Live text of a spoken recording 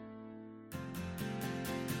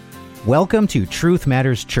Welcome to Truth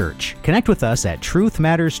Matters Church. Connect with us at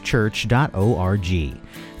truthmatterschurch.org.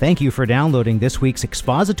 Thank you for downloading this week's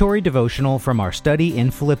expository devotional from our study in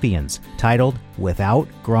Philippians, titled Without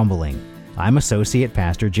Grumbling. I'm Associate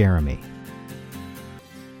Pastor Jeremy.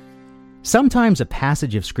 Sometimes a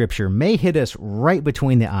passage of Scripture may hit us right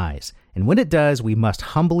between the eyes, and when it does, we must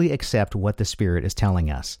humbly accept what the Spirit is telling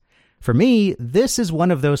us. For me, this is one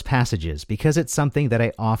of those passages because it's something that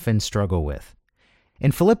I often struggle with.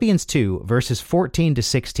 In Philippians 2, verses 14 to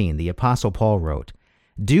 16, the Apostle Paul wrote,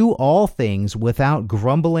 "Do all things without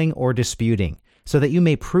grumbling or disputing, so that you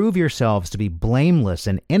may prove yourselves to be blameless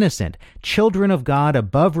and innocent, children of God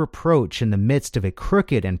above reproach in the midst of a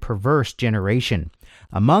crooked and perverse generation,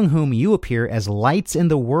 among whom you appear as lights in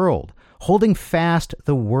the world, holding fast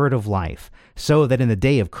the word of life, so that in the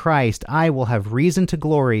day of Christ I will have reason to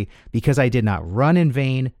glory, because I did not run in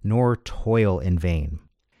vain nor toil in vain."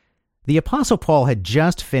 The Apostle Paul had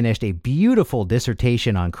just finished a beautiful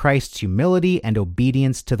dissertation on Christ's humility and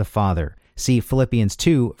obedience to the Father. See Philippians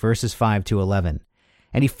 2, verses 5 to 11.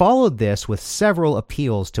 And he followed this with several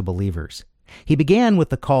appeals to believers. He began with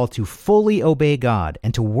the call to fully obey God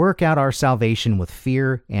and to work out our salvation with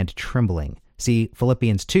fear and trembling. See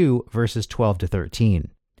Philippians 2, verses 12 to 13.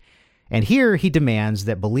 And here he demands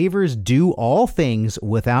that believers do all things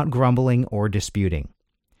without grumbling or disputing.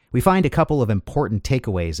 We find a couple of important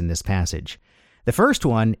takeaways in this passage. The first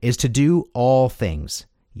one is to do all things.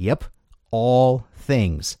 Yep, all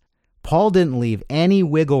things. Paul didn't leave any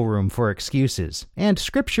wiggle room for excuses, and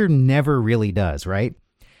Scripture never really does, right?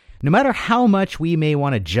 No matter how much we may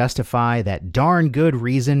want to justify that darn good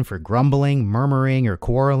reason for grumbling, murmuring, or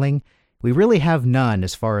quarreling, we really have none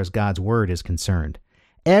as far as God's Word is concerned.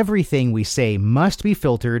 Everything we say must be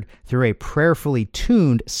filtered through a prayerfully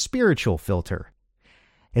tuned spiritual filter.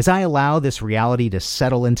 As I allow this reality to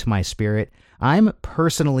settle into my spirit, I'm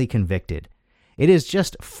personally convicted. It is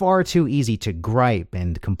just far too easy to gripe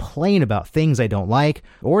and complain about things I don't like,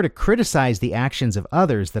 or to criticize the actions of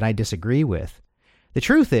others that I disagree with. The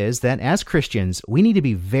truth is that as Christians, we need to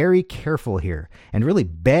be very careful here and really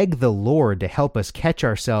beg the Lord to help us catch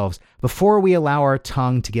ourselves before we allow our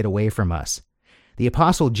tongue to get away from us. The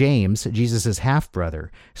Apostle James, Jesus'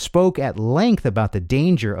 half-brother, spoke at length about the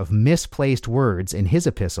danger of misplaced words in his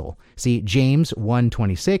epistle. See James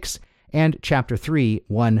 1:26 and chapter 3,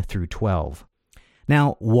 1 through 12.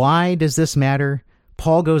 Now, why does this matter?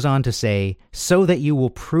 Paul goes on to say, "So that you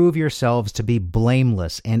will prove yourselves to be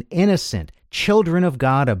blameless and innocent, children of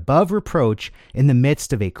God above reproach in the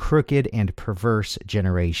midst of a crooked and perverse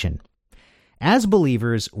generation." As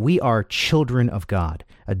believers, we are children of God,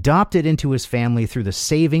 adopted into his family through the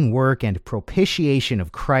saving work and propitiation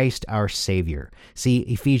of Christ our Savior. See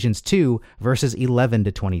Ephesians 2, verses 11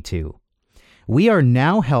 to 22. We are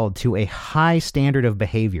now held to a high standard of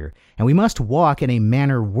behavior, and we must walk in a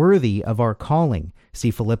manner worthy of our calling.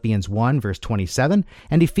 See Philippians 1, verse 27,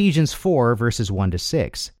 and Ephesians 4, verses 1 to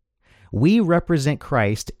 6. We represent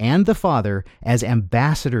Christ and the Father as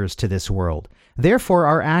ambassadors to this world. Therefore,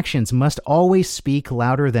 our actions must always speak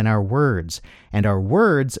louder than our words, and our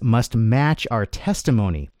words must match our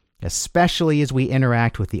testimony, especially as we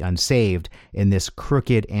interact with the unsaved in this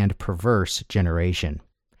crooked and perverse generation.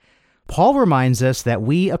 Paul reminds us that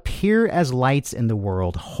we appear as lights in the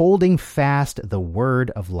world, holding fast the word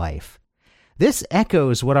of life. This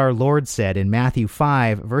echoes what our Lord said in Matthew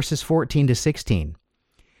 5, verses 14 to 16.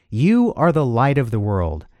 "You are the light of the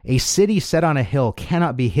world. A city set on a hill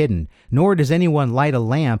cannot be hidden, nor does anyone light a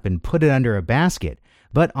lamp and put it under a basket,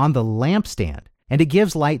 but on the lampstand, and it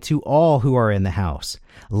gives light to all who are in the house.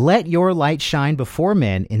 Let your light shine before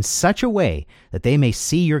men in such a way that they may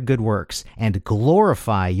see your good works and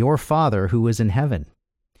glorify your Father who is in heaven."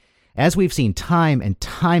 As we've seen time and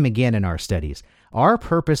time again in our studies, our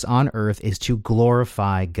purpose on earth is to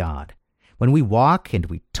glorify God. When we walk and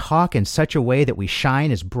we talk in such a way that we shine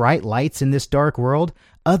as bright lights in this dark world,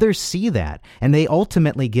 others see that, and they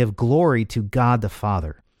ultimately give glory to God the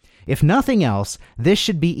Father. If nothing else, this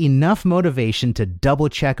should be enough motivation to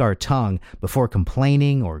double-check our tongue before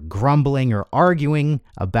complaining or grumbling or arguing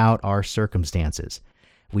about our circumstances.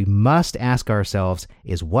 We must ask ourselves,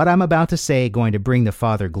 is what I'm about to say going to bring the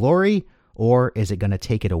Father glory, or is it going to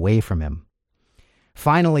take it away from him?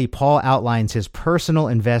 Finally, Paul outlines his personal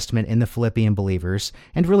investment in the Philippian believers,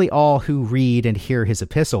 and really all who read and hear his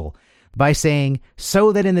epistle, by saying,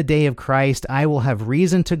 "So that in the day of Christ I will have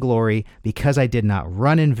reason to glory, because I did not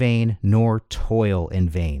run in vain nor toil in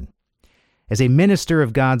vain." As a minister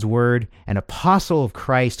of God's word, an apostle of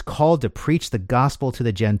Christ called to preach the gospel to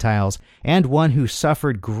the Gentiles, and one who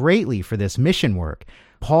suffered greatly for this mission work,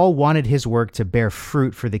 Paul wanted his work to bear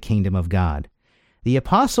fruit for the kingdom of God. The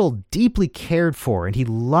apostle deeply cared for and he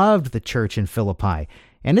loved the church in Philippi,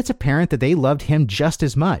 and it's apparent that they loved him just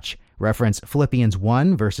as much. Reference Philippians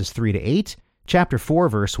 1, verses 3 to 8, chapter 4,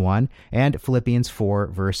 verse 1, and Philippians 4,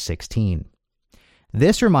 verse 16.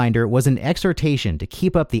 This reminder was an exhortation to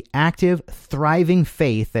keep up the active, thriving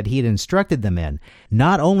faith that he had instructed them in,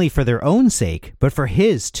 not only for their own sake, but for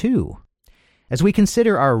his too. As we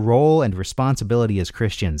consider our role and responsibility as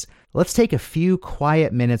Christians, let's take a few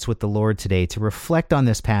quiet minutes with the Lord today to reflect on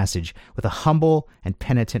this passage with a humble and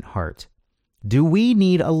penitent heart. Do we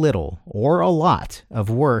need a little or a lot of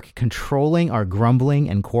work controlling our grumbling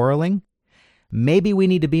and quarreling? Maybe we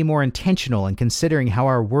need to be more intentional in considering how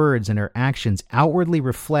our words and our actions outwardly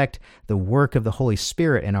reflect the work of the Holy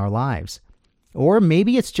Spirit in our lives. Or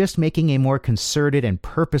maybe it's just making a more concerted and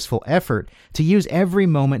purposeful effort to use every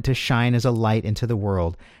moment to shine as a light into the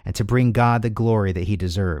world and to bring God the glory that he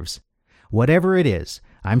deserves. Whatever it is,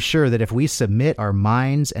 I'm sure that if we submit our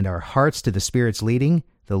minds and our hearts to the Spirit's leading,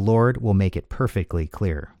 the Lord will make it perfectly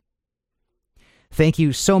clear. Thank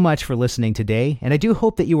you so much for listening today, and I do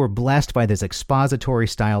hope that you were blessed by this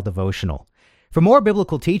expository-style devotional. For more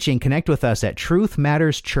biblical teaching, connect with us at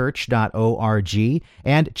truthmatterschurch.org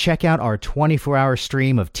and check out our 24-hour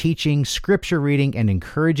stream of teaching, scripture reading, and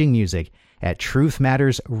encouraging music at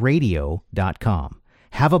truthmattersradio.com.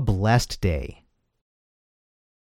 Have a blessed day.